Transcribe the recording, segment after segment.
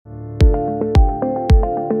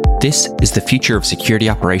This is the Future of Security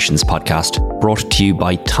Operations podcast, brought to you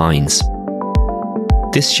by Tynes.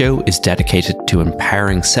 This show is dedicated to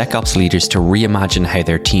empowering SecOps leaders to reimagine how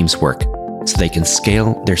their teams work, so they can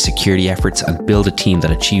scale their security efforts and build a team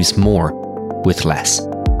that achieves more with less.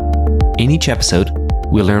 In each episode,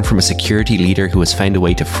 we'll learn from a security leader who has found a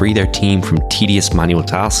way to free their team from tedious manual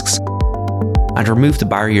tasks and remove the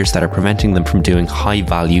barriers that are preventing them from doing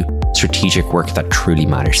high-value, strategic work that truly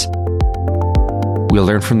matters. We'll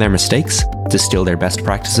learn from their mistakes, distill their best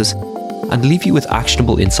practices, and leave you with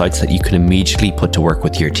actionable insights that you can immediately put to work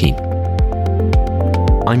with your team.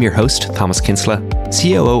 I'm your host, Thomas Kinsella,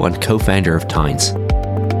 COO and co-founder of Tynes.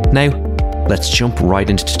 Now, let's jump right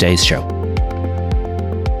into today's show.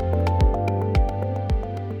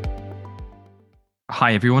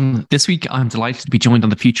 Hi, everyone. This week, I'm delighted to be joined on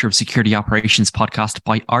the Future of Security Operations podcast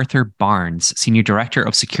by Arthur Barnes, Senior Director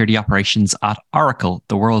of Security Operations at Oracle,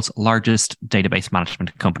 the world's largest database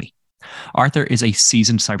management company. Arthur is a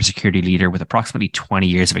seasoned cybersecurity leader with approximately 20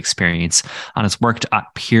 years of experience and has worked at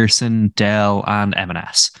Pearson, Dell, and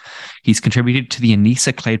M&S. He's contributed to the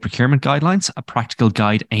ENISA Cloud Procurement Guidelines, a practical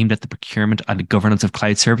guide aimed at the procurement and governance of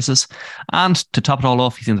cloud services. And to top it all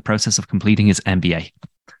off, he's in the process of completing his MBA.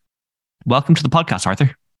 Welcome to the podcast,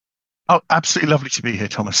 Arthur. Oh, absolutely lovely to be here,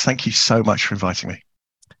 Thomas. Thank you so much for inviting me.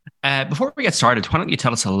 Before we get started, why don't you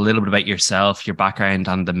tell us a little bit about yourself, your background,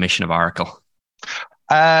 and the mission of Oracle?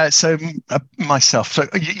 Myself. So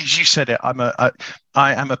you said it. I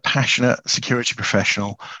am a passionate security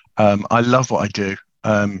professional. I love what I do.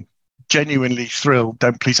 Genuinely thrilled.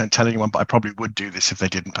 Please don't tell anyone, but I probably would do this if they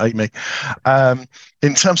didn't pay me.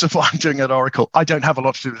 In terms of what I'm doing at Oracle, I don't have a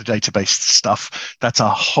lot to do with the database stuff. That's a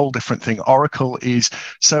whole different thing. Oracle is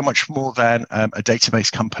so much more than a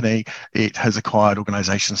database company. It has acquired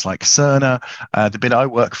organizations like Cerner. The bit I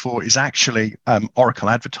work for is actually Oracle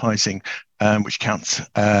Advertising, which counts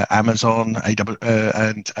Amazon,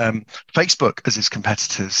 and Facebook as its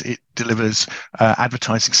competitors. It delivers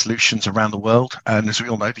advertising solutions around the world. And as we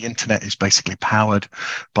all know, the internet is basically powered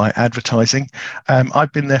by advertising.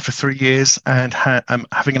 I've been there for 3 years and I'm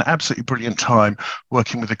having an absolutely brilliant time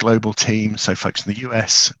working with a global team. So folks in the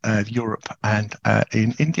US, Europe, and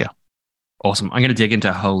in India. Awesome. I'm going to dig into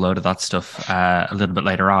a whole load of that stuff a little bit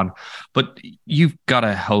later on, but you've got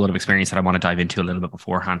a whole lot of experience that I want to dive into a little bit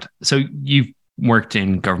beforehand. So you've worked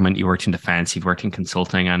in government, you worked in defense, you've worked in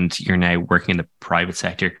consulting, and you're now working in the private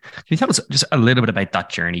sector. Can you tell us just a little bit about that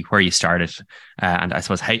journey, where you started, and I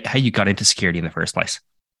suppose how you got into security in the first place?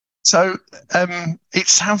 So it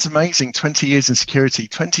sounds amazing. 20 years in security.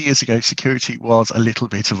 20 years ago, security was a little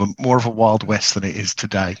bit of more of a Wild West than it is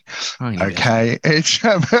today. Okay.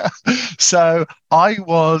 So I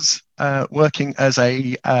was working as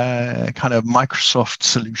a kind of Microsoft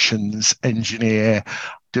solutions engineer,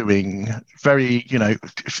 doing very,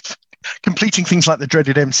 completing things like the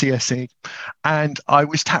dreaded MCSE. And I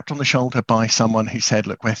was tapped on the shoulder by someone who said,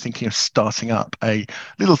 look, we're thinking of starting up we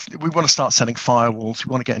want to start selling firewalls. We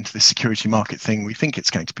want to get into the security market thing. We think it's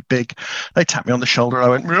going to be big. They tapped me on the shoulder. I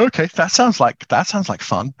went, okay, that sounds like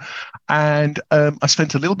fun. And I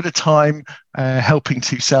spent a little bit of time helping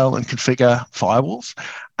to sell and configure firewalls.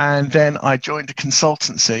 And then I joined a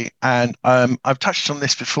consultancy, and I've touched on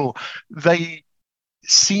this before. They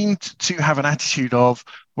seemed to have an attitude of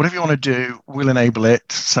whatever you want to do, we'll enable it.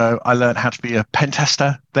 So I learned how to be a pen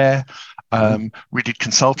tester there. We did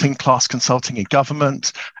class consulting in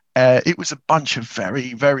government. It was a bunch of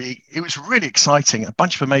it was really exciting. A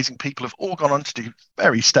bunch of amazing people have all gone on to do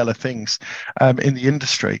very stellar things in the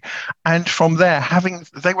industry. And from there,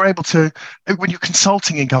 they were able to, when you're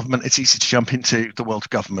consulting in government, it's easy to jump into the world of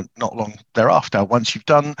government not long thereafter. Once you've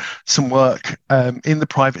done some work in the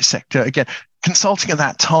private sector, again, consulting at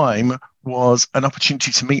that time was an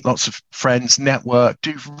opportunity to meet lots of friends, network,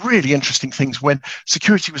 do really interesting things when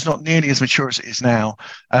security was not nearly as mature as it is now.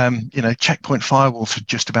 Checkpoint firewalls had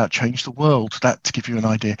just about changed the world. That, to give you an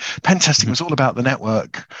idea. Pen testing was all about the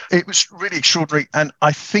network. It was really extraordinary. And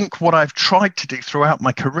I think what I've tried to do throughout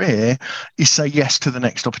my career is say yes to the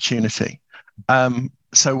next opportunity.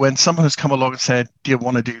 So when someone has come along and said, do you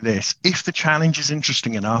want to do this? If the challenge is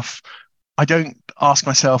interesting enough, I don't ask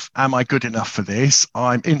myself, am I good enough for this?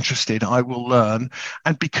 I'm interested. I will learn.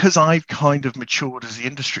 And because I've kind of matured as the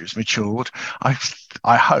industry has matured,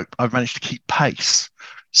 I hope I've managed to keep pace.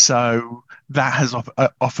 So that has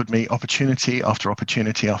offered me opportunity after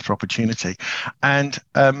opportunity after opportunity. And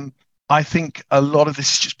I think a lot of this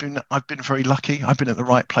has just been, I've been very lucky. I've been at the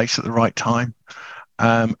right place at the right time.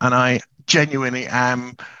 And I genuinely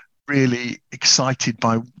am really excited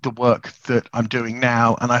by the work that I'm doing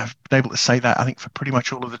now. And I've been able to say that, I think, for pretty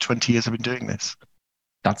much all of the 20 years I've been doing this.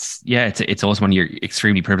 It's awesome when you're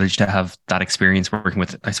extremely privileged to have that experience working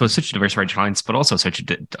with, I suppose, such a diverse range of clients, but also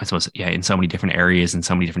I suppose, in so many different areas and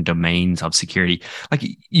so many different domains of security. Like,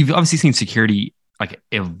 you've obviously seen security like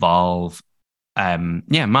evolve,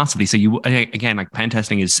 massively. So you, again, like, pen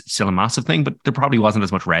testing is still a massive thing, but there probably wasn't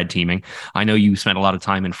as much red teaming. I know you spent a lot of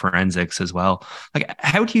time in forensics as well. Like,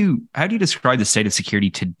 how do you describe the state of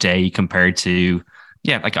security today compared to,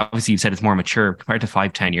 like, obviously you said it's more mature compared to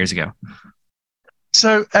 5-10 years ago?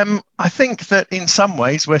 So I think that in some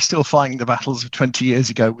ways we're still fighting the battles of 20 years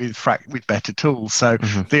ago with better tools. So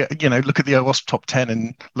look at the OWASP top 10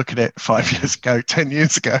 and look at it 5 years ago, 10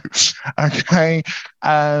 years ago. Okay.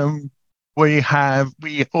 We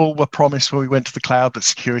all were promised when we went to the cloud that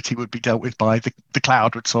security would be dealt with by the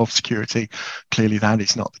cloud would solve security. Clearly, that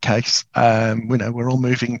is not the case. We're all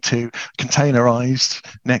moving to containerized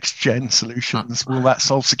next gen solutions. Will that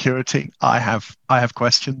solve security? I have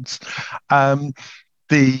questions.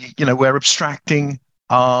 We're abstracting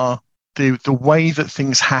the way that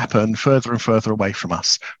things happen further and further away from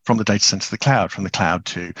us, from the data center to the cloud, from the cloud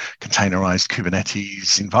to containerized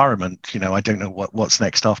Kubernetes environment. I don't know what's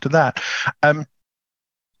next after that.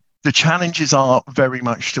 The challenges are very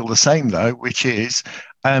much still the same, though, which is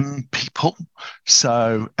people.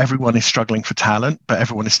 So everyone is struggling for talent, but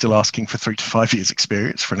everyone is still asking for 3 to 5 years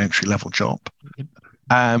experience for an entry-level job.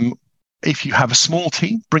 If you have a small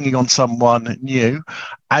team bringing on someone new,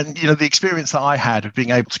 and the experience that I had of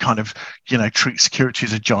being able to kind of treat security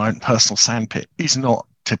as a giant personal sandpit is not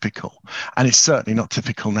typical, and it's certainly not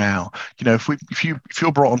typical now. If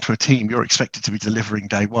you're brought onto a team, you're expected to be delivering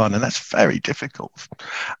day one, and that's very difficult.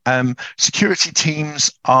 Security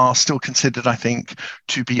teams are still considered, I think,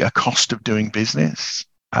 to be a cost of doing business.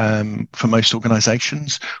 For most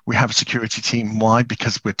organizations, we have a security team. Why?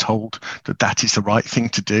 Because we're told that is the right thing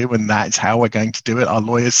to do, and that's how we're going to do it. Our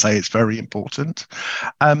lawyers say it's very important.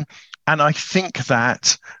 And I think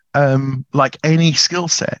that, like any skill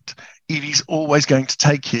set, it is always going to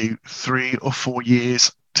take you 3 or 4 years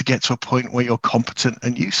to get to a point where you're competent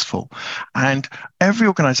and useful. And every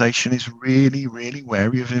organization is really, really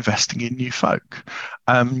wary of investing in new folk.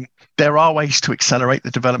 There are ways to accelerate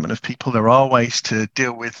the development of people. There are ways to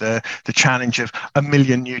deal with the challenge of a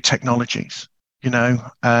million new technologies, and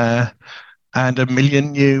a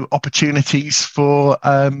million new opportunities for,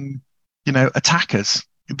 attackers.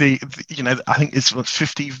 I think it's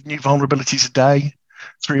 50 new vulnerabilities a day,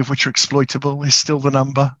 3 of which are exploitable is still the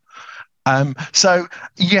number. So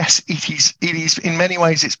yes, it is in many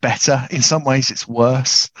ways it's better. In some ways it's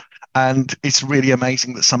worse. And it's really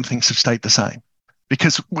amazing that some things have stayed the same.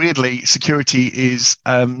 Because weirdly, security is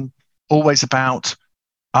always about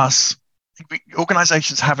us.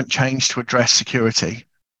 Organizations haven't changed to address security.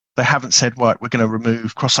 They haven't said, right, we're going to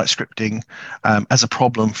remove cross-site scripting as a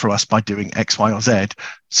problem for us by doing X, Y, or Z.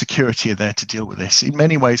 Security are there to deal with this. In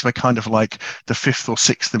many ways, we're kind of like the 5th or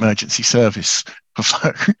 6th emergency service for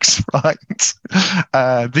folks, right?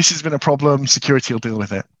 This has been a problem. Security will deal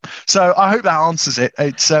with it. So I hope that answers it.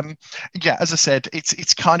 It's as I said,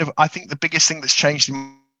 it's kind of, I think the biggest thing that's changed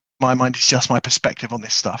in my mind is just my perspective on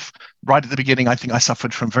this stuff. Right at the beginning, I think I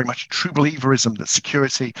suffered from very much a true believerism that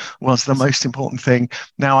security was the most important thing.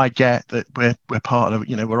 Now I get that we're part of,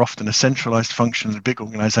 we're often a centralized function, a big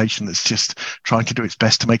organization that's just trying to do its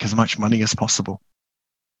best to make as much money as possible.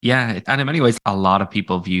 Yeah, and in many ways, a lot of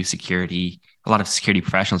people view security, a lot of security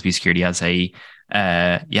professionals view security as like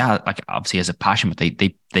obviously as a passion, but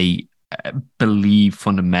they believe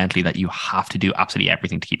fundamentally that you have to do absolutely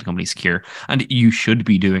everything to keep the company secure, and you should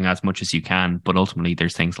be doing as much as you can. But ultimately,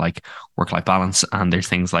 there's things like work-life balance, and there's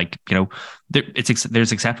things like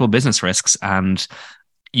there's acceptable business risks, and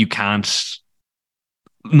you can't.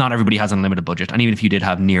 Not everybody has unlimited budget, and even if you did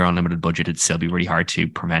have near unlimited budget, it'd still be really hard to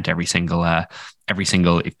prevent every single,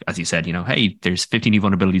 as you said, hey, there's 50 new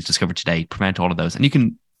vulnerabilities discovered today. Prevent all of those, and you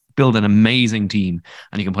can build an amazing team,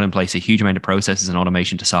 and you can put in place a huge amount of processes and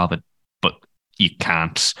automation to solve it. But you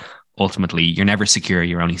can't. Ultimately, you're never secure.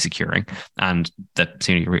 You're only securing, and the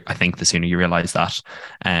sooner you realize that,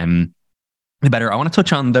 the better. I want to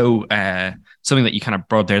touch on though something that you kind of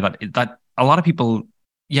brought there that a lot of people.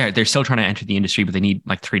 Yeah, they're still trying to enter the industry, but they need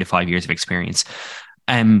like 3 to 5 years of experience.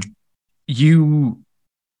 You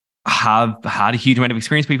have had a huge amount of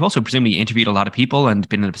experience, but you've also presumably interviewed a lot of people and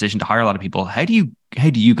been in a position to hire a lot of people. How do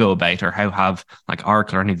you go about, or how have like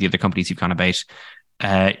Oracle or any of the other companies you've gone about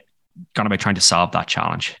trying to solve that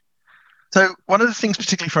challenge? So one of the things,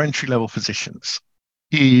 particularly for entry-level positions,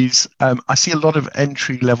 is I see a lot of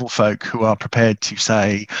entry-level folk who are prepared to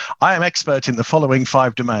say, I am expert in the following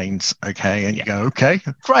 5 domains, okay? And you go, okay,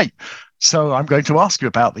 great. So I'm going to ask you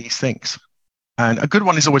about these things. And a good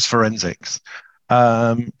one is always forensics.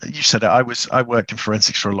 You said it. I worked in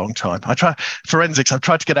forensics for a long time. I've tried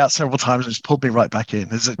to get out several times and it's pulled me right back in.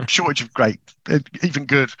 There's a shortage of great, even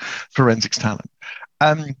good forensics talent.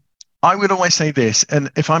 I would always say this,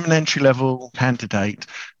 and if I'm an entry level candidate,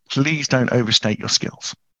 please don't overstate your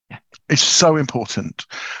skills. Yeah. It's so important.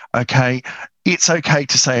 Okay. It's okay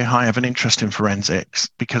to say, hi, I have an interest in forensics,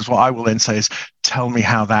 because what I will then say is, tell me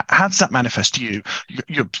how does that manifest to you? Do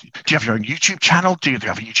you have your own YouTube channel? Do you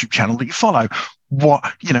have a YouTube channel that you follow? What,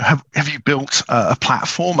 have you built a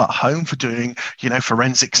platform at home for doing,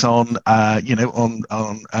 forensics on,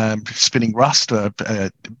 spinning Rust,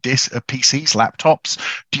 PCs, laptops?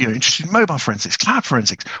 Do you interested in mobile forensics, cloud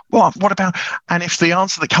forensics? What about, and if the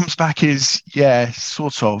answer that comes back is, yeah,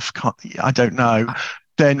 sort of, I don't know,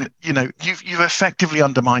 then you've effectively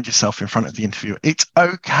undermined yourself in front of the interviewer. It's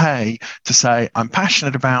okay to say, I'm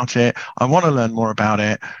passionate about it, I want to learn more about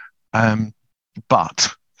it,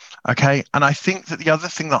 but okay. And I think that the other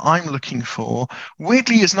thing that I'm looking for,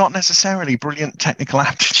 weirdly, is not necessarily brilliant technical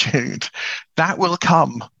aptitude. That will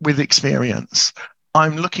come with experience.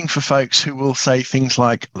 I'm looking for folks who will say things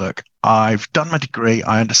like, look, I've done my degree,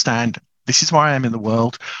 I understand this is where I am in the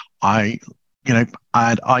world, and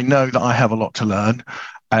I know that I have a lot to learn.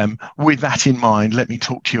 With that in mind, let me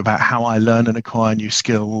talk to you about how I learn and acquire new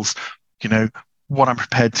skills, what I'm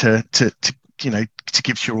prepared to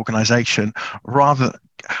give to your organization.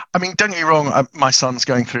 Don't get me wrong, my son's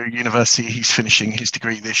going through university, he's finishing his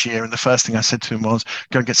degree this year, and the first thing I said to him was,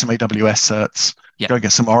 go and get some AWS certs, go and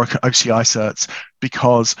get some Oracle OCI certs,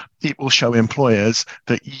 because it will show employers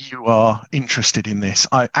that you are interested in this.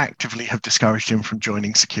 I actively have discouraged him from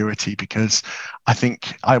joining security because I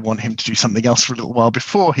think I want him to do something else for a little while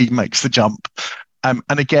before he makes the jump. And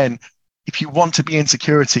again, if you want to be in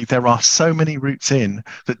security, there are so many routes in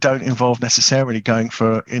that don't involve necessarily going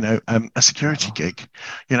for, a security gig.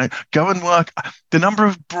 Go and work. The number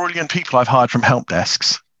of brilliant people I've hired from help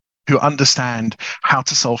desks who understand how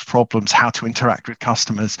to solve problems, how to interact with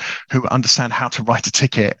customers, who understand how to write a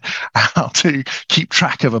ticket, how to keep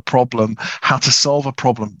track of a problem, how to solve a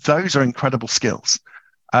problem. Those are incredible skills.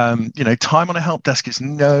 Time on a help desk is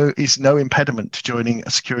no impediment to joining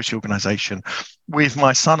a security organization. With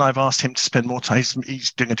my son, I've asked him to spend more time.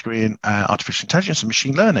 He's doing a degree in artificial intelligence and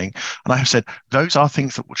machine learning, and I have said those are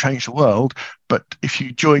things that will change the world. But if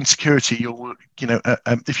you join security, if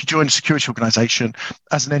you join a security organization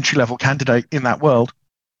as an entry level candidate in that world,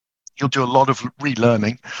 you'll do a lot of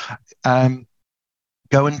relearning.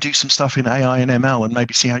 Go and do some stuff in AI and ML, and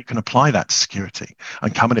maybe see how you can apply that to security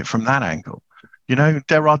and come at it from that angle.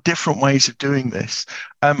 There are different ways of doing this.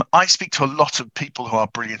 I speak to a lot of people who are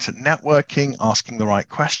brilliant at networking, asking the right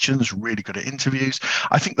questions, really good at interviews.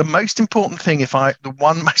 I think the most important thing, if I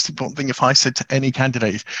said to any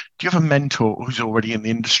candidate is, do you have a mentor who's already in the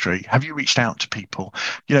industry? Have you reached out to people?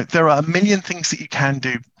 There are a million things that you can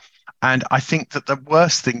do. And I think that the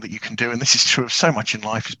worst thing that you can do, and this is true of so much in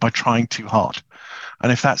life, is by trying too hard.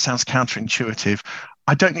 And if that sounds counterintuitive,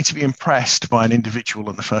 I don't need to be impressed by an individual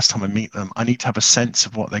on the first time I meet them. I need to have a sense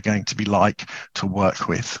of what they're going to be like to work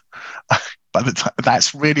with. But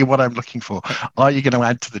that's really what I'm looking for. Are you going to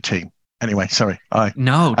add to the team? Anyway, sorry.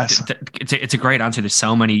 It's a great answer. There's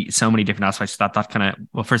so many different aspects that kind of,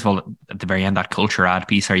 well, first of all, at the very end, that culture add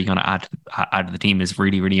piece, are you going to add to the team, is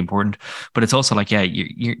really, really important. But it's also like, yeah,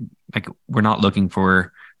 you're like, we're not looking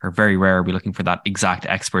for, or very rare are we looking for that exact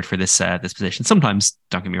expert for this position. Sometimes,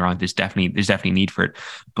 don't get me wrong, there's definitely need for it.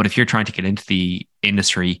 But if you're trying to get into the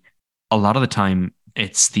industry, a lot of the time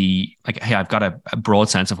it's hey, I've got a broad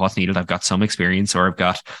sense of what's needed. I've got some experience, or I've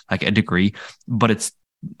got like a degree, but it's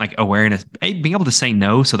like awareness, being able to say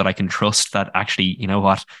no so that I can trust that actually, you know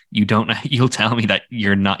what, you'll tell me that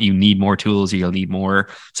you need more tools, or you'll need more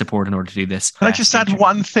support in order to do this. Can I just add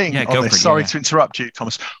one thing on this? Sorry to interrupt you,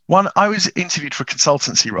 Thomas. I was interviewed for a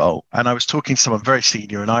consultancy role, and I was talking to someone very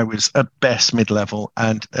senior, and I was at best mid-level,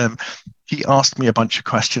 and he asked me a bunch of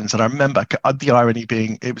questions, and I remember the irony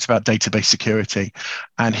being it was about database security,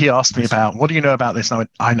 and he asked me about, what do you know about this? And I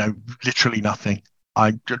went, I know literally nothing.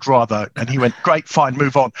 I'd rather, and he went, great, fine,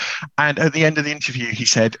 move on. And at the end of the interview, he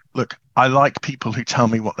said, look, I like people who tell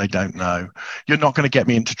me what they don't know. You're not going to get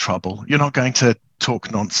me into trouble. You're not going to talk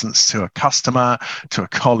nonsense to a customer, to a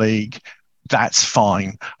colleague. That's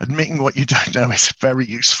fine. Admitting what you don't know is a very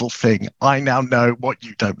useful thing. I now know what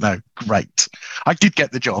you don't know. Great. I did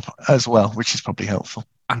get the job as well, which is probably helpful.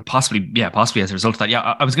 And possibly as a result of that.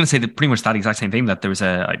 Yeah, I was going to say that pretty much that exact same thing, that there was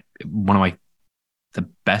one of the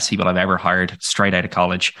best people I've ever hired straight out of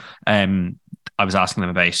college. I was asking them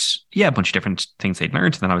about, a bunch of different things they'd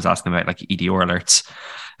learned. And then I was asking them about like EDR alerts.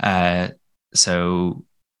 So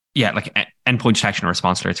yeah, like endpoint detection or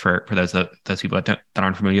response alerts for those people that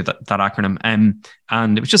aren't familiar with that acronym.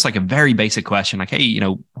 And it was just like a very basic question, like, hey,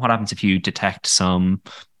 what happens if you detect some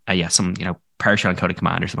PowerShell encoded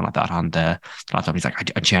command or something like that on the laptop? He's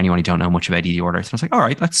like, I genuinely don't know much about ED orders. And I was like, all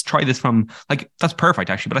right, let's try this from that's perfect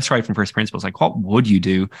actually, but let's try it from first principles. Like, what would you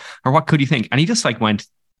do, or what could you think? And he just went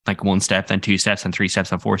like 1 step, then 2 steps, then 3 steps,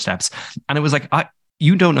 then 4 steps, and it was like,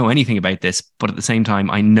 you don't know anything about this, but at the same time,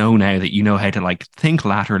 I know now that you know how to think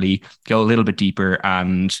laterally, go a little bit deeper,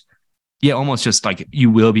 and almost just you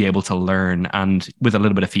will be able to learn. And with a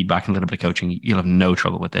little bit of feedback and a little bit of coaching, you'll have no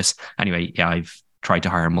trouble with this. Anyway, I've tried to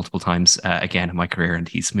hire him multiple times again in my career, and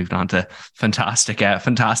he's moved on to fantastic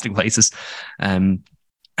places.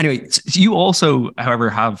 Anyway, so you also, however,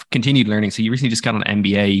 have continued learning. So you recently just got an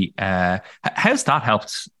MBA. How's that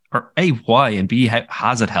helped? Or A, why, and B, how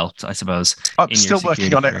has it helped, I suppose? I'm still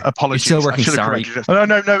working on it. Apologies. You're still working, sorry.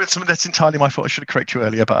 No, that's entirely my fault. I should have corrected you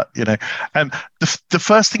earlier. But, the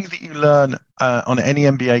first thing that you learn on any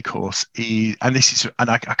MBA course is, and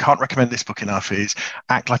I can't recommend this book enough, is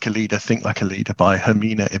Act Like a Leader, Think Like a Leader by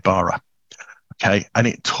Hermina Ibarra. Okay. And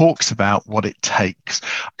it talks about what it takes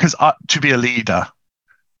to be a leader.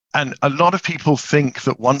 And a lot of people think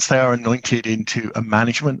that once they are anointed into a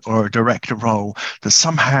management or a director role, that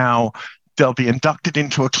somehow they'll be inducted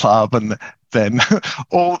into a club, and then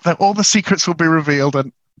all the secrets will be revealed.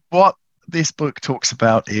 And what this book talks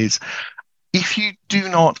about is, if you do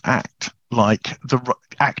not act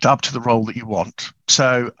up to the role that you want.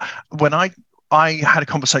 So when I had a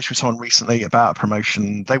conversation with someone recently about a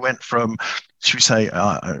promotion, they went from, should we say,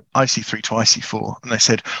 IC3 to IC4. And they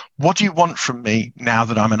said, what do you want from me now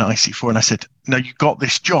that I'm an IC4? And I said, no, you got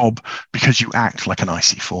this job because you act like an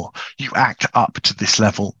IC4. You act up to this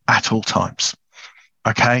level at all times.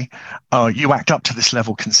 Okay. You act up to this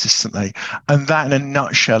level consistently. And that in a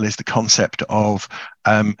nutshell is the concept of,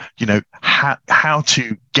 how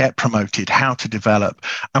to get promoted, how to develop,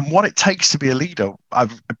 and what it takes to be a leader.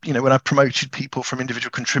 When I've promoted people from individual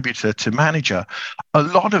contributor to manager, a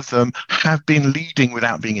lot of them have been leading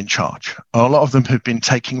without being in charge. A lot of them have been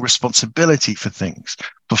taking responsibility for things,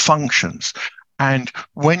 for functions. And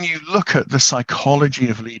when you look at the psychology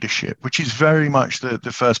of leadership, which is very much the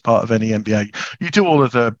first part of any MBA, you do all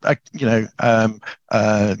of the,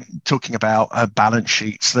 talking about balance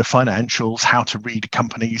sheets, the financials, how to read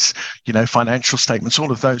companies, financial statements,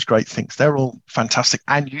 all of those great things. They're all fantastic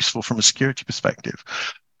and useful from a security perspective.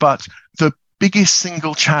 But the biggest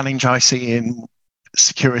single challenge I see in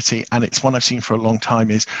security, and it's one I've seen for a long time,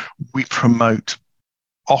 is we promote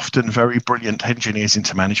often very brilliant engineers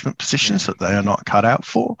into management positions that they are not cut out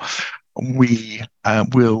for. We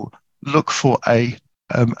will look for a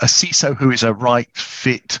CISO who is a right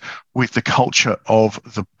fit with the culture of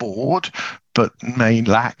the board, but may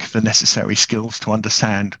lack the necessary skills to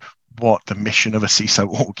understand what the mission of a CISO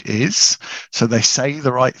org is. So they say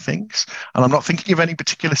the right things. And I'm not thinking of any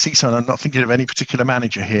particular CISO, and I'm not thinking of any particular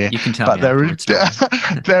manager here. You can tell but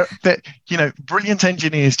brilliant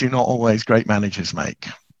engineers do not always great managers make.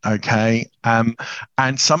 Okay. And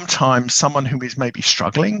sometimes someone who is maybe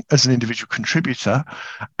struggling as an individual contributor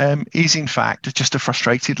is in fact just a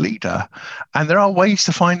frustrated leader. And there are ways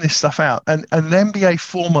to find this stuff out. And an MBA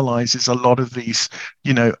formalizes a lot of these,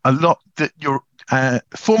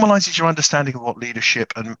 formalizes your understanding of what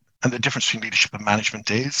leadership and the difference between leadership and management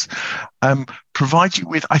is, provides you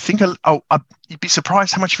with, I think, you'd be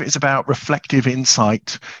surprised how much of it is about reflective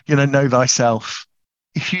insight, know thyself.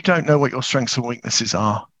 If you don't know what your strengths and weaknesses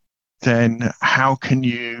are, then how can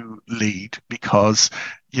you lead? Because,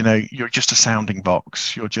 you're just a sounding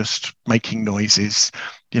box. You're just making noises,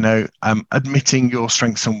 admitting your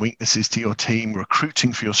strengths and weaknesses to your team,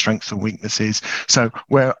 recruiting for your strengths and weaknesses. So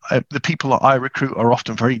where the people that I recruit are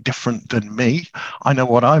often very different than me. I know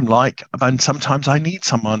what I'm like, and sometimes I need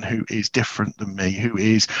someone who is different than me, who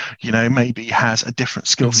is, maybe has a different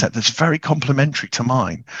skill set that's very complementary to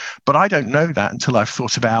mine. But I don't know that until I've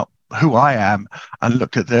thought about who I am and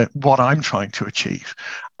look at what I'm trying to achieve.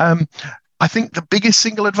 I think the biggest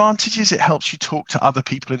single advantage is it helps you talk to other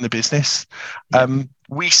people in the business.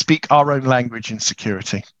 We speak our own language in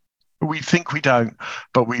security. We think we don't,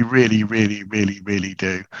 but we really, really, really, really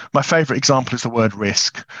do. My favorite example is the word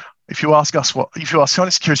risk. If you ask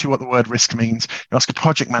Cyber Security what the word risk means, you ask a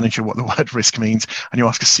project manager what the word risk means, and you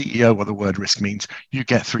ask a CEO what the word risk means, you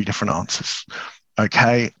get 3 different answers.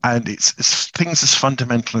 Okay. And it's things as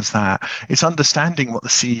fundamental as that. It's understanding what the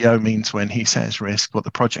CEO means when he says risk, what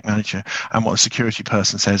the project manager and what the security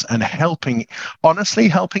person says, and helping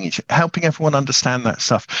everyone understand that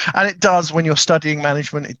stuff. And it does, when you're studying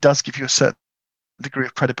management, it does give you a certain degree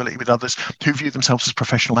of credibility with others who view themselves as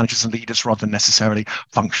professional managers and leaders rather than necessarily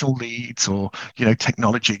functional leads or,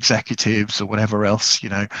 technology executives or whatever else.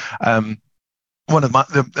 One of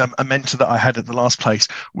a mentor that I had at the last place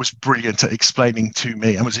was brilliant at explaining to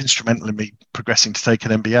me and was instrumental in me progressing to take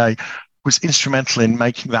an MBA, was instrumental in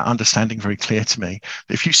making that understanding very clear to me.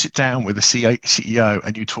 If you sit down with a CEO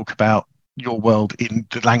and you talk about your world in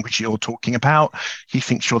the language you're talking about, he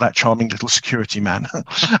thinks you're that charming little security man.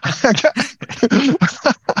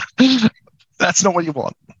 That's not what you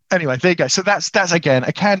want. Anyway, there you go. So that's again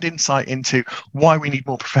a canned insight into why we need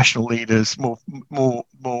more professional leaders,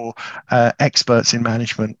 more experts in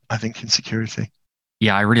management, I think, in security.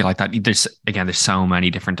 Yeah, I really like that. There's so many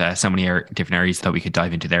different different areas that we could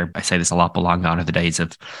dive into there. I say this a lot, but long gone are the days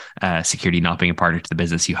of security not being a partner to the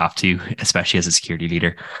business. You have to, especially as a security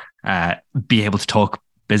leader, be able to talk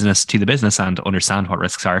business to the business and understand what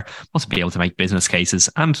risks are. Also be able to make business cases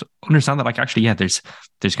and understand that,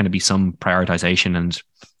 there's going to be some prioritization and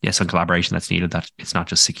some collaboration that's needed. That it's not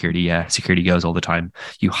just security. Security goes all the time.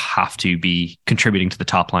 You have to be contributing to the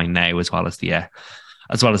top line now as well as the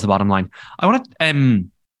bottom line. I want to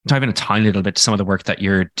dive in a tiny little bit to some of the work that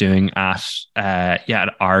you're doing at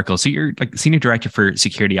Oracle. So you're like senior director for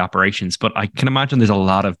security operations, but I can imagine there's a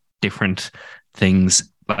lot of different things.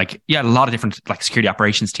 A lot of different security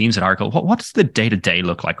operations teams at Oracle. What does the day-to-day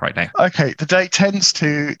look like right now? Okay, the day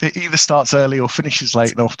it either starts early or finishes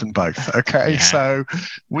late, and often both. Okay, So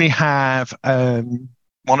we have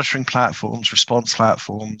monitoring platforms, response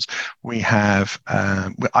platforms. We have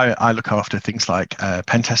I look after things like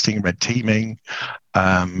pen testing, red teaming.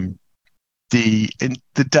 The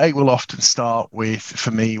day will often start with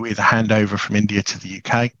a handover from India to the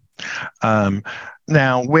UK.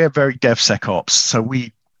 Now we're very DevSecOps, so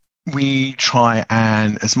we try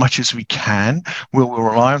and, as much as we can, we'll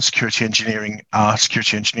rely on our security engineering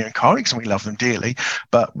colleagues, and we love them dearly,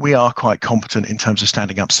 but we are quite competent in terms of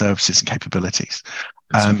standing up services and capabilities.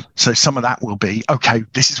 So some of that will be, okay,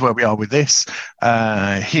 this is where we are with this.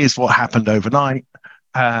 Here's what happened overnight.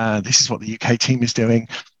 This is what the UK team is doing.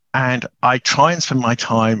 And I try and spend my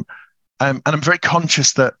time, and I'm very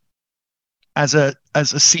conscious that as a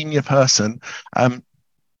senior person,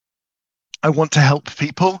 I want to help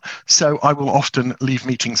people, so I will often leave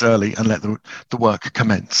meetings early and let the work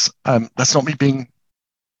commence. That's not me being.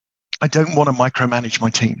 I don't want to micromanage my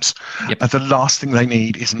teams. Yep. The last thing they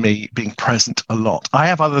need is me being present a lot. I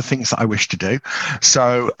have other things that I wish to do.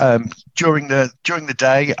 So during the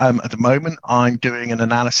day, at the moment, I'm doing an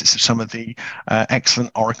analysis of some of the excellent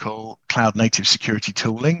Oracle cloud native security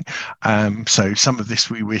tooling. So some of this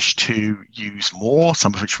we wish to use more,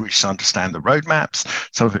 some of which we wish to understand the roadmaps,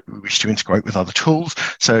 some of it we wish to integrate with other tools.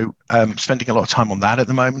 So spending a lot of time on that at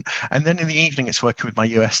the moment. And then in the evening, it's working with my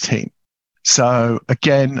US team. So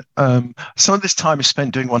again, some of this time is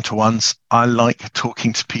spent doing one-to-ones. I like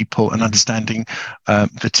talking to people and understanding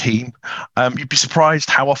the team. You'd be surprised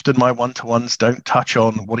how often my one-to-ones don't touch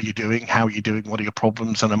on what are you doing, how are you doing, what are your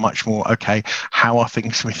problems, and are much more, okay, how are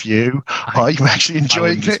things with you? Are you actually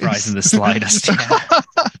enjoying this? Surprised in the slightest. Yeah.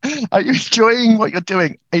 Are you enjoying what you're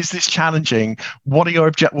doing? Is this challenging? What are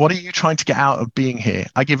you trying to get out of being here?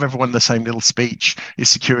 I give everyone the same little speech. Is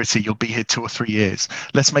security, you'll be here 2 or 3 years.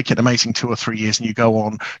 Let's make it amazing 2 or 3 years, and you go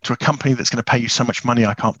on to a company that's going to pay you so much money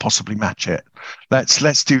I can't possibly match it.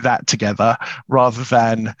 Let's do that together, rather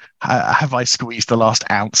than have I squeezed the last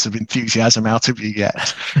ounce of enthusiasm out of you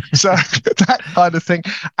yet? So that kind of thing.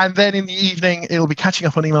 And then in the evening, it'll be catching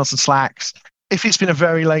up on emails and Slacks. If it's been a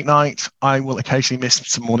very late night, I will occasionally miss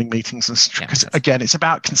some morning meetings, because again, it's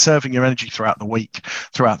about conserving your energy throughout the week,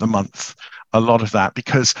 throughout the month. A lot of that,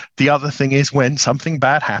 because the other thing is, when something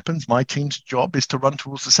bad happens, my team's job is to run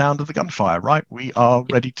towards the sound of the gunfire, right? We are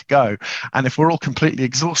ready to go. And if we're all completely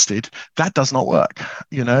exhausted, that does not work.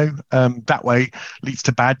 That way leads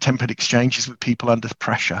to bad tempered exchanges with people under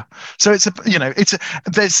pressure. So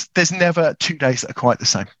there's never 2 days that are quite the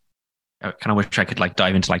same. I kind of wish I could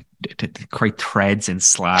dive into to create threads in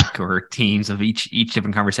Slack or Teams of each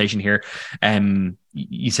different conversation here.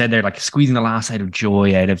 You said they're squeezing the last out of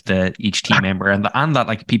joy out of each team member, and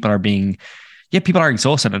that people are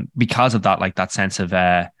exhausted, and because of that, that sense of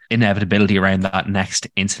inevitability around that next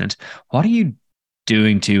incident. What are you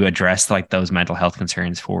doing to address those mental health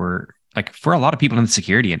concerns for a lot of people in the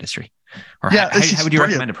security industry? Or how would you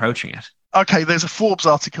recommend approaching it? Okay, there's a Forbes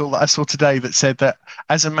article that I saw today that said that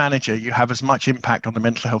as a manager, you have as much impact on the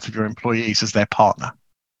mental health of your employees as their partner.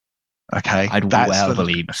 Okay, I'd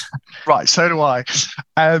believe it. Right, so do I.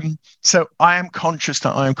 So I am conscious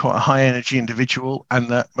that I am quite a high energy individual, and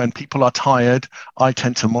that when people are tired, I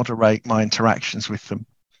tend to moderate my interactions with them,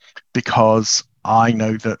 because I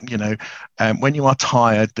know that, when you are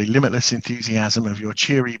tired, the limitless enthusiasm of your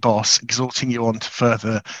cheery boss exhorting you on to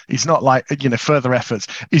further is not like, further efforts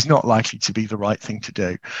is not likely to be the right thing to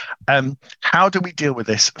do. How do we deal with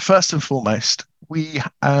this? First and foremost,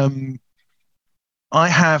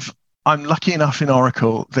 I'm lucky enough in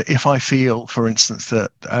Oracle that if I feel, for instance, that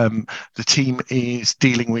the team is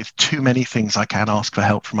dealing with too many things, I can ask for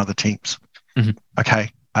help from other teams. Mm-hmm.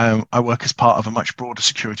 Okay. I work as part of a much broader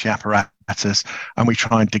security apparatus, and we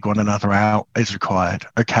try and dig one another out as required.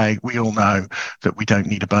 Okay. We all know that we don't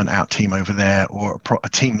need a burnt out team over there or a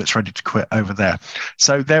team that's ready to quit over there.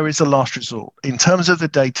 So there is a last resort. In terms of the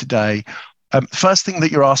day-to-day, first thing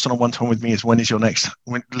that you're asked on a one-to-one with me is when is your next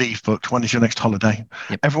leave booked? When is your next holiday?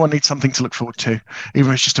 Yep. Everyone needs something to look forward to,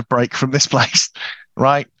 even if it's just a break from this place,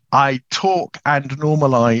 right? I talk and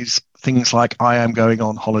normalize things like I am going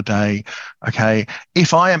on holiday. Okay.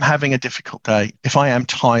 If I am having a difficult day, if I am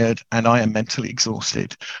tired and I am mentally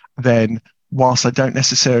exhausted, then whilst I don't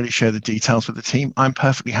necessarily share the details with the team, I'm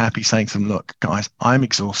perfectly happy saying to them, look, guys, I'm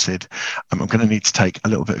exhausted. I'm going to need to take a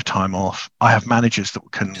little bit of time off. I have managers that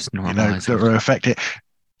can, that are affected.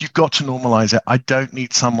 You've got to normalize it. I don't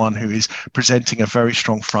need someone who is presenting a very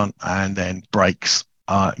strong front and then breaks,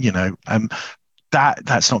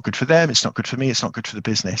 that's not good for them. It's not good for me. It's not good for the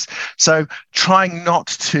business. So trying not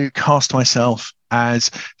to cast myself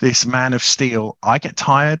as this man of steel. I get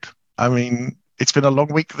tired. I mean, it's been a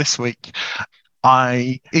long week this week.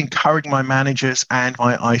 I encourage my managers and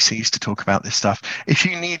my ICs to talk about this stuff. If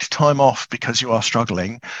you need time off because you are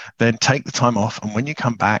struggling, then take the time off. And when you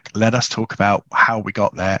come back, let us talk about how we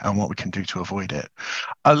got there and what we can do to avoid it.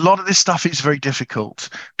 A lot of this stuff is very difficult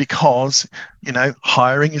because,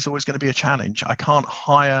 hiring is always going to be a challenge. I can't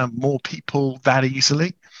hire more people that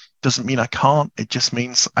easily. Doesn't mean I can't. It just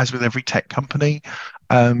means, as with every tech company,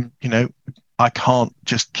 I can't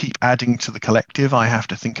just keep adding to the collective. I have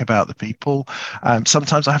to think about the people.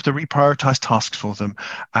 Sometimes I have to reprioritize tasks for them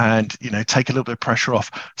and, take a little bit of pressure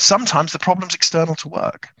off. Sometimes the problem's external to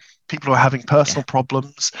work. People are having personal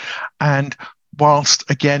problems. And whilst,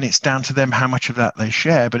 again, it's down to them how much of that they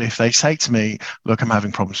share. But if they say to me, look, I'm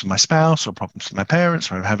having problems with my spouse or problems with my parents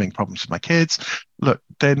or I'm having problems with my kids, look,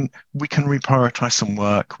 then we can reprioritize some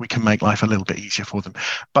work. We can make life a little bit easier for them.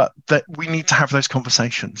 But that we need to have those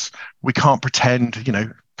conversations. We can't pretend,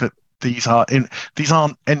 that these aren't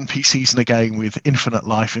NPCs in a game with infinite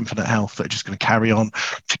life, infinite health that are just going to carry on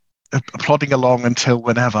plodding along until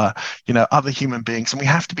whenever, other human beings. And we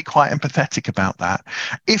have to be quite empathetic about that.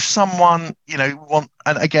 If someone, and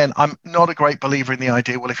again, I'm not a great believer in the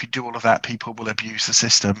idea, well, if you do all of that, people will abuse the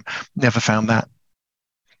system. Never found that.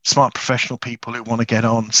 Smart professional people who want to get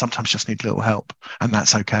on sometimes just need a little help, and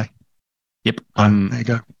that's okay. Yep. There you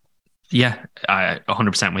go. Yeah,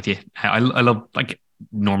 100% with you. I love,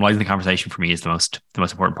 normalizing the conversation for me is the most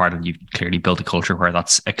important part, and you've clearly built a culture where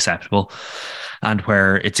that's acceptable and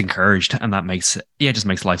where it's encouraged, and that just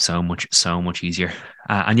makes life so much easier.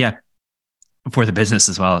 And for the business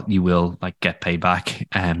as well, you will get paid back.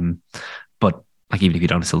 But even if you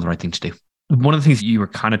don't, it's still the right thing to do. One of the things you were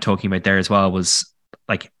kind of talking about there as well was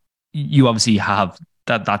you obviously have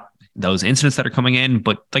that those incidents that are coming in,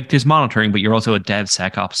 but there's monitoring, but you're also a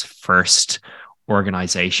DevSecOps first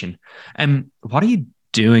organization. What are you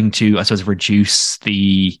doing to, I suppose, reduce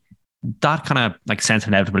that kind of sense of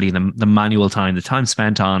inevitability, the manual time, the time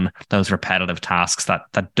spent on those repetitive tasks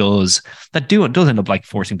that does end up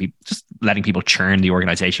forcing people, just letting people churn the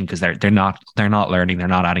organization because they're not learning, they're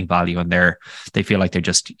not adding value, and they feel like they're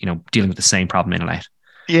just dealing with the same problem in and out.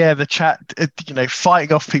 Yeah, the chat,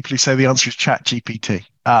 fighting off people who say the answer is Chat GPT.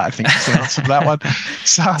 I think that's the answer to that one.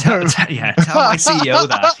 So tell my CEO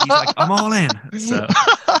that. He's like, I'm all in.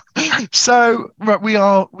 So right, we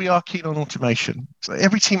are keen on automation. So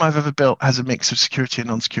every team I've ever built has a mix of security and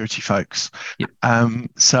non-security folks. Yep.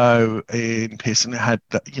 So in Pearson, we had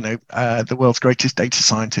the world's greatest data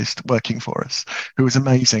scientist working for us, who was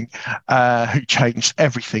amazing, who changed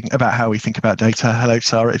everything about how we think about data. Hello,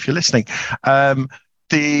 Sarah, if you're listening.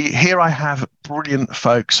 Here I have brilliant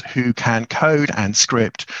folks who can code and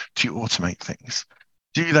script to automate things.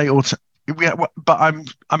 Do they automate? But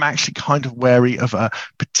I'm actually kind of wary of a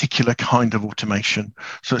particular kind of automation.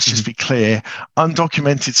 So let's just be clear: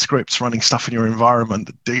 undocumented scripts running stuff in your environment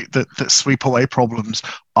that sweep away problems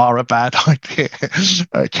are a bad idea.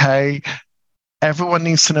 Okay. Everyone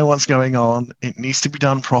needs to know what's going on. It needs to be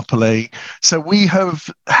done properly. So we have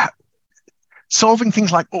solving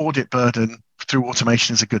things like audit burden through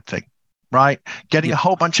automation is a good thing. right? Getting a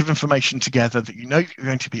whole bunch of information together that you know you're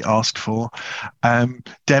going to be asked for,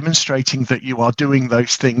 demonstrating that you are doing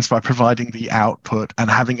those things by providing the output and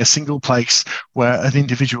having a single place where an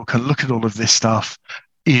individual can look at all of this stuff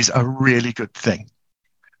is a really good thing.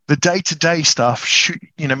 The day-to-day stuff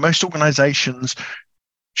most organizations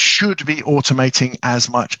should be automating as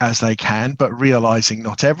much as they can, but realizing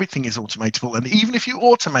not everything is automatable. And even if you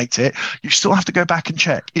automate it, you still have to go back and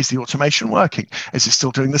check, is the automation working? Is it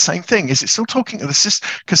still doing the same thing? Is it still talking to the system?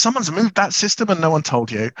 Because someone's moved that system and no one told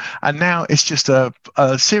you. And now it's just a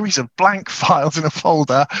series of blank files in a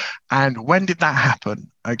folder. And when did that happen?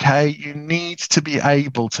 Okay, you need to be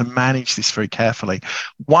able to manage this very carefully.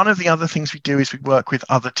 One of the other things we do is we work with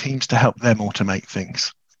other teams to help them automate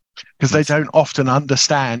things, because they don't often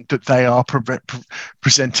understand that they are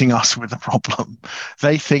presenting us with a problem.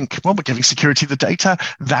 They think, well, we're giving security the data.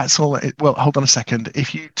 That's all. Well, hold on a second.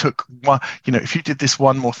 If you took one, if you did this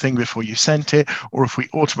one more thing before you sent it, or if we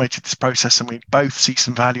automated this process and we both see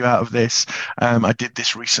some value out of this. I did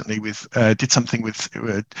this recently did something with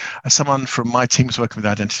someone from my team was working with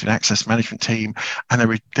the identity and access management team,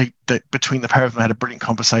 and they between the pair of them had a brilliant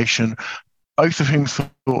conversation, both of whom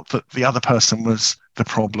thought that the other person was the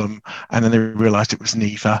problem, and then they realized it was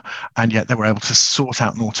neither, and yet they were able to sort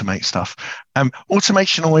out and automate stuff.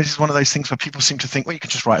 Automation always is one of those things where people seem to think, well, you can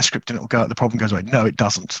just write a script and it'll go, the problem goes away. No, it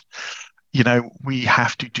doesn't. We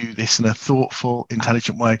have to do this in a thoughtful,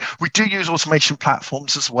 intelligent way. We do use automation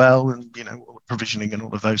platforms as well, and provisioning and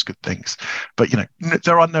all of those good things. But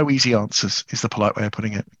there are no easy answers, is the polite way of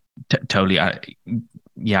putting it. Totally. I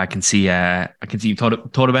can see. You've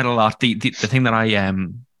thought about it a lot. The thing that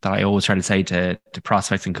I always try to say to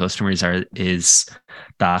prospects and customers is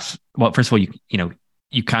that, well, first of all, you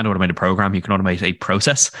can automate a program, you can automate a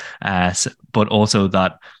process, but also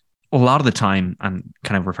that a lot of the time, and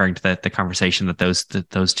kind of referring to the conversation that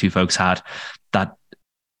those two folks had, that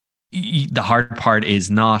the hard part is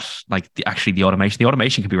not like the automation. The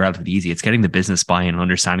automation can be relatively easy. It's getting the business buy-in and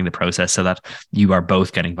understanding the process so that you are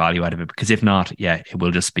both getting value out of it. Because if not, it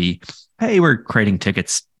will just be, hey, we're creating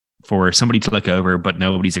tickets for somebody to look over, but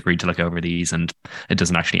nobody's agreed to look over these, and it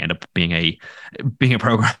doesn't actually end up being a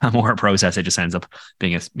program or a process. It just ends up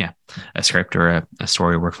being a script or a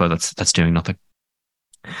story or workflow that's doing nothing.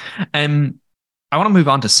 I want to move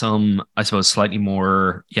on to some, I suppose, slightly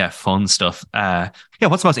more, fun stuff.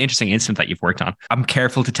 What's the most interesting incident that you've worked on? I'm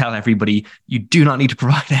careful to tell everybody you do not need to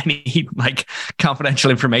provide any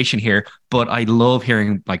confidential information here, but I love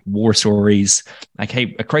hearing war stories,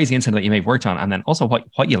 hey, a crazy incident that you may have worked on, and then also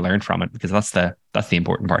what you learned from it, because that's the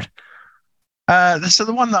important part. So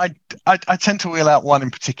the one that I tend to wheel out one in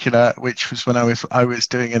particular, which was when I was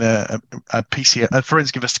doing a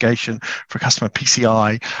forensic investigation for a customer,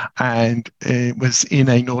 PCI, and it was in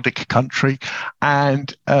a Nordic country,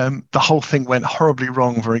 and the whole thing went horribly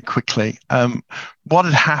wrong very quickly. What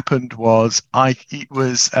had happened was it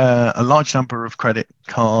was a large number of credit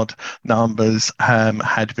card numbers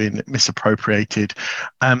had been misappropriated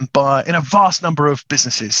in a vast number of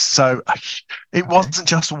businesses. So it wasn't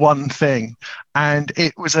just one thing, and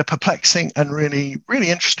it was a perplexing and really,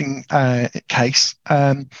 really interesting case.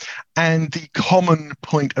 And the common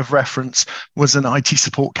point of reference was an IT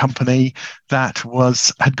support company that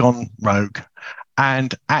had gone rogue,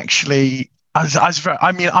 and actually. You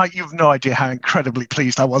have no idea how incredibly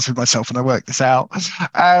pleased I was with myself when I worked this out.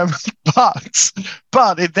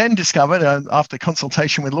 But it then discovered, after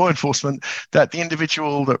consultation with law enforcement, that the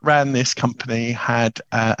individual that ran this company had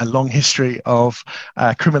a long history of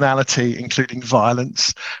criminality, including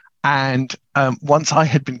violence. And once I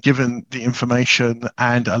had been given the information,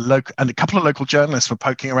 and a couple of local journalists were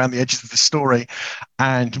poking around the edges of the story,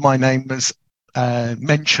 and my name was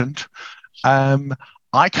mentioned.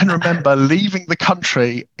 I can remember leaving the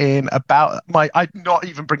country I'm not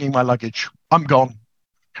even bringing my luggage. I'm gone,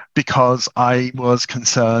 because I was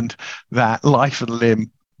concerned that life and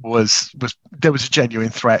limb there was a genuine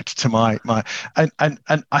threat to my and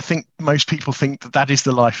I think most people think that is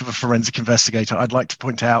the life of a forensic investigator. I'd like to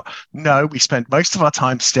point out, no, we spend most of our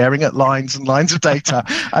time staring at lines and lines of data,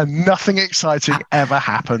 and nothing exciting ever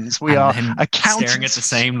happens. We are accountants staring at the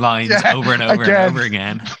same lines over and over and over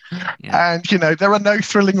again. Yeah. And there are no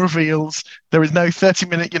thrilling reveals. There is no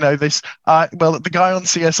 30-minute. The guy on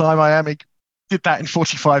CSI Miami did that in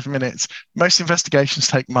 45 minutes. Most investigations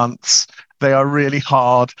take months. They are really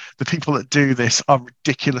hard. The people that do this are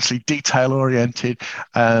ridiculously detail-oriented,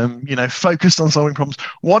 focused on solving problems.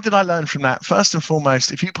 What did I learn from that? First and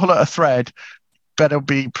foremost, if you pull out a thread, better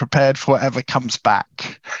be prepared for whatever comes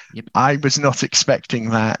back. Yep. I was not expecting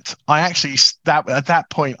that. At that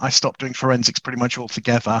point, I stopped doing forensics pretty much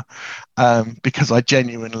altogether, because I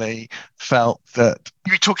genuinely felt that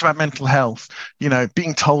you talked about mental health,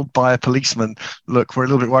 being told by a policeman, look, we're a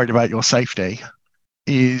little bit worried about your safety,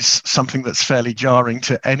 is something that's fairly jarring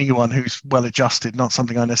to anyone who's well adjusted, not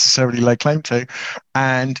something I necessarily lay claim to.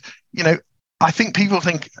 And, I think people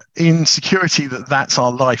think in security that's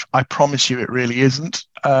our life. I promise you it really isn't.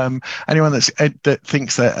 Anyone that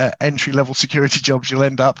thinks that at entry-level security jobs you'll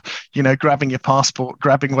end up, grabbing your passport,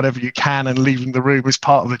 grabbing whatever you can and leaving the room as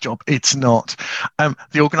part of the job, it's not.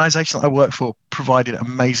 The organization that I work for provided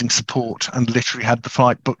amazing support and literally had the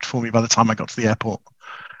flight booked for me by the time I got to the airport.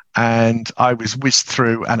 And I was whizzed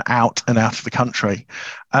through and out of the country.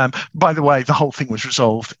 By the way, the whole thing was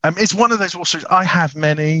resolved. It's one of those also. I have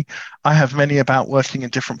many about working in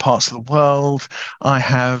different parts of the world.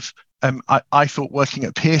 I thought working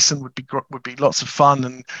at Pearson would be lots of fun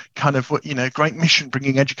and kind of great mission,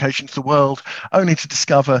 bringing education to the world, only to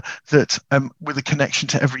discover that with a connection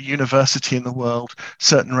to every university in the world,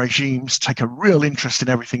 certain regimes take a real interest in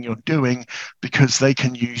everything you're doing because they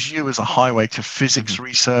can use you as a highway to physics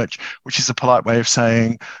research, which is a polite way of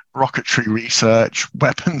saying rocketry research,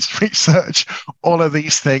 weapons research, all of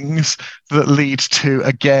these things that lead to,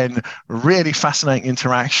 again, really fascinating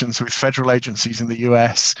interactions with federal agencies in the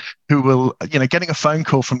US who will, getting a phone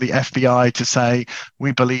call from the FBI to say,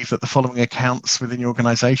 we believe that the following accounts within your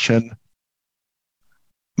organization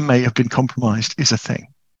may have been compromised is a thing.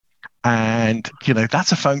 And,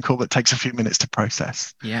 that's a phone call that takes a few minutes to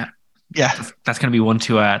process. Yeah. Yeah, that's going to be one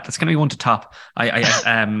to top.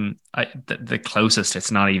 The closest.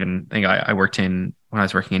 It's not even. I think I worked in when I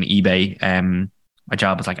was working in eBay. My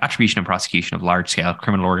job was like attribution and prosecution of large scale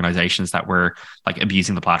criminal organizations that were like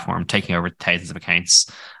abusing the platform, taking over thousands of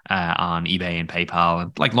accounts on eBay and PayPal,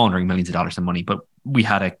 and like laundering millions of dollars of money. But I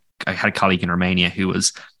had a colleague in Romania who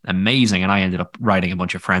was amazing, and I ended up writing a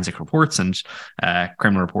bunch of forensic reports and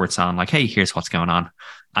criminal reports on like, hey, here's what's going on.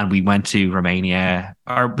 And we went to Romania,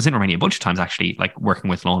 or was in Romania a bunch of times actually, like working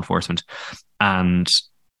with law enforcement. And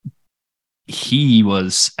he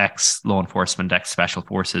was ex-law enforcement, ex-special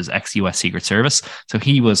forces, ex-US Secret Service. So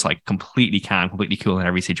he was like completely calm, completely cool in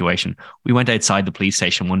every situation. We went outside the police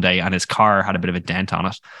station one day and his car had a bit of a dent on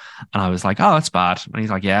it. And I was like, oh, that's bad. And he's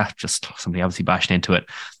like, yeah, just somebody obviously bashed into it.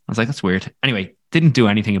 I was like, that's weird. Anyway, didn't do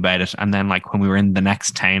anything about it. And then like when we were in the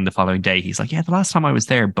next town the following day, he's like, yeah, the last time I was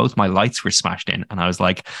there, both my lights were smashed in. And I was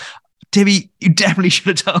like, Timmy, you definitely should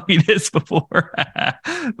have told me this before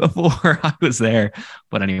I was there.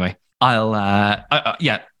 But anyway,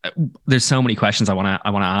 there's so many questions I want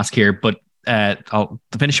to ask here, but I'll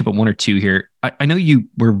finish up with one or two here. I know you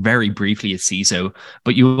were very briefly a CISO,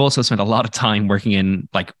 but you also spent a lot of time working in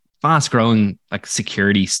like fast growing like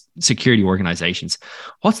security organizations.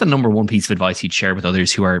 What's the number one piece of advice you'd share with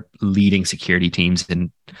others who are leading security teams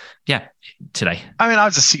today? I mean, I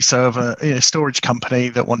was a CISO of a storage company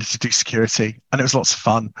that wanted to do security, and it was lots of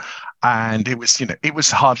fun. And it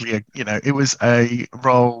was hardly it was a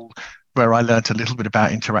role where I learned a little bit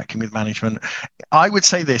about interacting with management. I would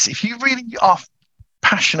say this: if you really are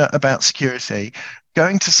passionate about security,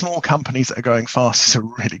 going to small companies that are growing fast is a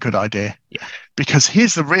really good idea. Yeah. Because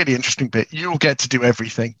here's the really interesting bit: you'll get to do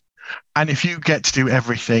everything. And if you get to do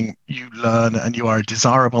everything, you learn, and you are a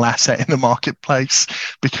desirable asset in the marketplace.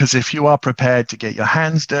 Because if you are prepared to get your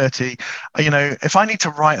hands dirty, if I need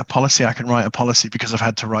to write a policy, I can write a policy because I've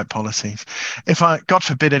had to write policies. If God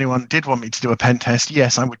forbid anyone did want me to do a pen test,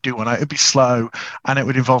 yes, I would do one. It would be slow and it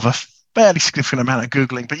would involve a fairly significant amount of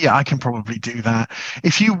Googling, but yeah, I can probably do that.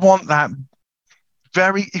 If you want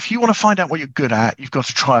if you want to find out what you're good at, you've got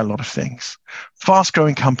to try a lot of things. Fast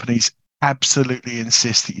growing companies absolutely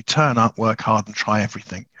insist that you turn up, work hard, and try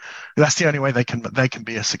everything. That's the only way they can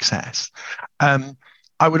be a success.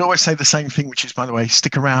 I would always say the same thing, which is, by the way,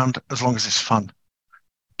 stick around as long as it's fun.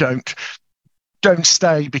 Don't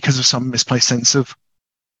stay because of some misplaced sense of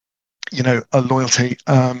a loyalty.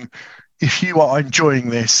 If you are enjoying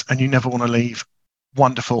this and you never want to leave,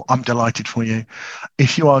 wonderful, I'm delighted for you.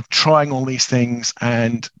 If you are trying all these things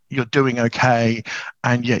and you're doing okay,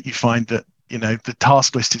 and yet you find that the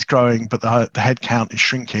task list is growing, but the head count is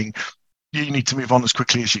shrinking, you need to move on as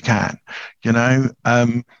quickly as you can.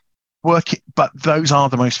 But those are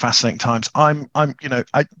the most fascinating times. I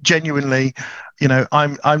genuinely,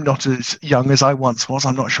 I'm not as young as I once was.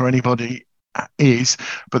 I'm not sure anybody is,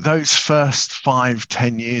 but those first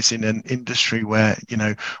 5-10 years in an industry where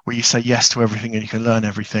you say yes to everything and you can learn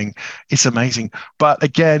everything, it's amazing. But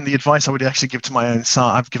again, the advice I would actually give to my own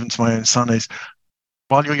son, I've given to my own son, is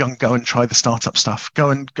while you're young, go and try the startup stuff. Go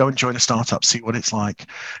and join a startup, see what it's like.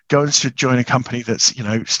 Go and join a company that's,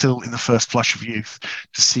 still in the first flush of youth,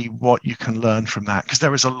 to see what you can learn from that, because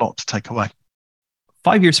there is a lot to take away.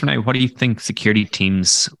 5 years from now, what do you think security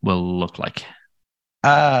teams will look like?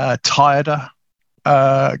 Tireder,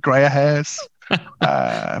 grayer hairs,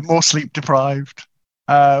 more sleep deprived.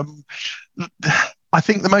 I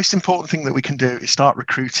think the most important thing that we can do is start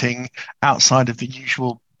recruiting outside of the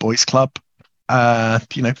usual boys club.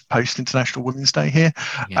 Post International Women's Day here.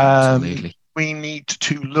 Yeah, absolutely. We need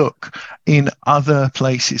to look in other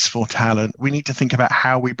places for talent. We need to think about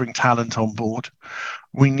how we bring talent on board.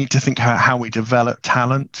 We need to think about how we develop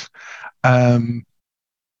talent. I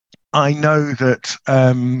know that,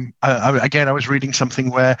 I was reading something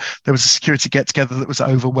where there was a security get-together that was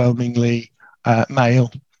overwhelmingly male.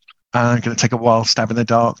 I'm going to take a wild stab in the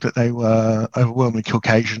dark that they were overwhelmingly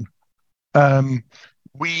Caucasian.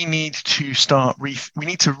 We need to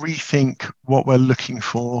rethink what we're looking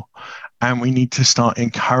for, and we need to start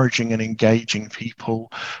encouraging and engaging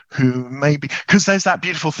people who maybe, because there's that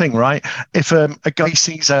beautiful thing, right? If a guy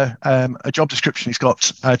sees a job description, he's got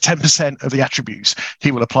 10% of the attributes,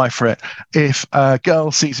 he will apply for it. If a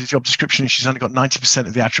girl sees a job description and she's only got 90%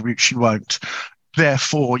 of the attributes, she won't.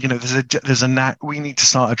 Therefore, there's a we need to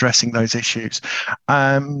start addressing those issues.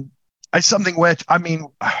 It's something where,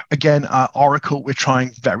 again, Oracle, we're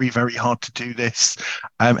trying very, very hard to do this.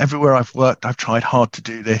 Everywhere I've worked, I've tried hard to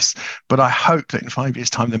do this. But I hope that in 5 years'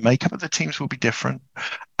 time, the makeup of the teams will be different,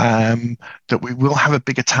 that we will have a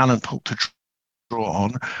bigger talent pool to draw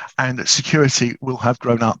on, and that security will have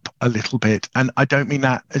grown up a little bit. And I don't mean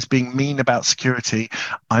that as being mean about security.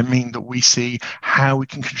 I mean that we see how we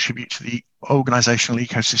can contribute to the organizational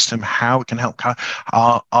ecosystem, how we can help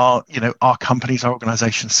our companies, our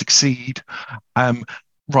organizations succeed,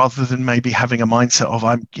 rather than maybe having a mindset of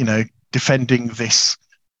I'm defending this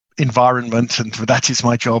environment and that is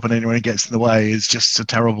my job, and anyone who gets in the way is just a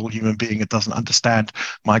terrible human being that doesn't understand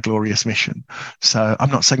my glorious mission. So I'm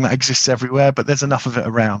not saying that exists everywhere, but there's enough of it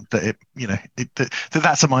around that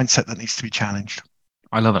that's a mindset that needs to be challenged.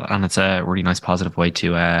 I love it, and it's a really nice, positive way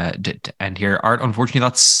to end here. Art, unfortunately,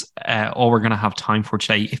 that's all we're going to have time for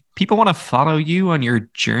today. If people want to follow you on your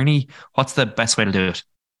journey, what's the best way to do it?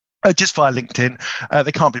 Just via LinkedIn.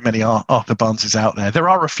 There can't be many Arthur Barneses out there. There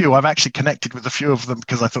are a few. I've actually connected with a few of them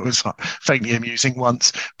because I thought it was faintly amusing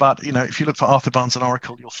once. But, if you look for Arthur Barnes and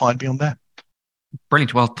Oracle, you'll find me on there.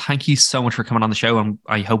 Brilliant. Well, thank you so much for coming on the show, and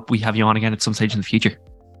I hope we have you on again at some stage in the future.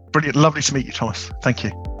 Brilliant. Lovely to meet you, Thomas. Thank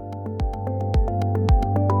you.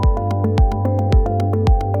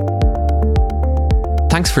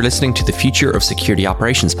 Thanks for listening to the Future of Security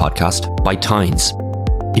Operations podcast by Tynes.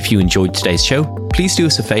 If you enjoyed today's show, please do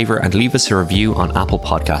us a favour and leave us a review on Apple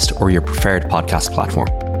Podcast or your preferred podcast platform.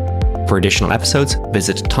 For additional episodes,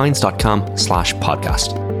 visit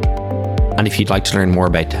tynes.com/podcast. And if you'd like to learn more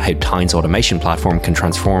about how Tynes automation platform can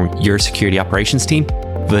transform your security operations team,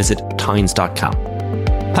 visit tynes.com.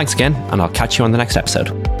 Thanks again, and I'll catch you on the next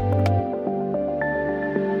episode.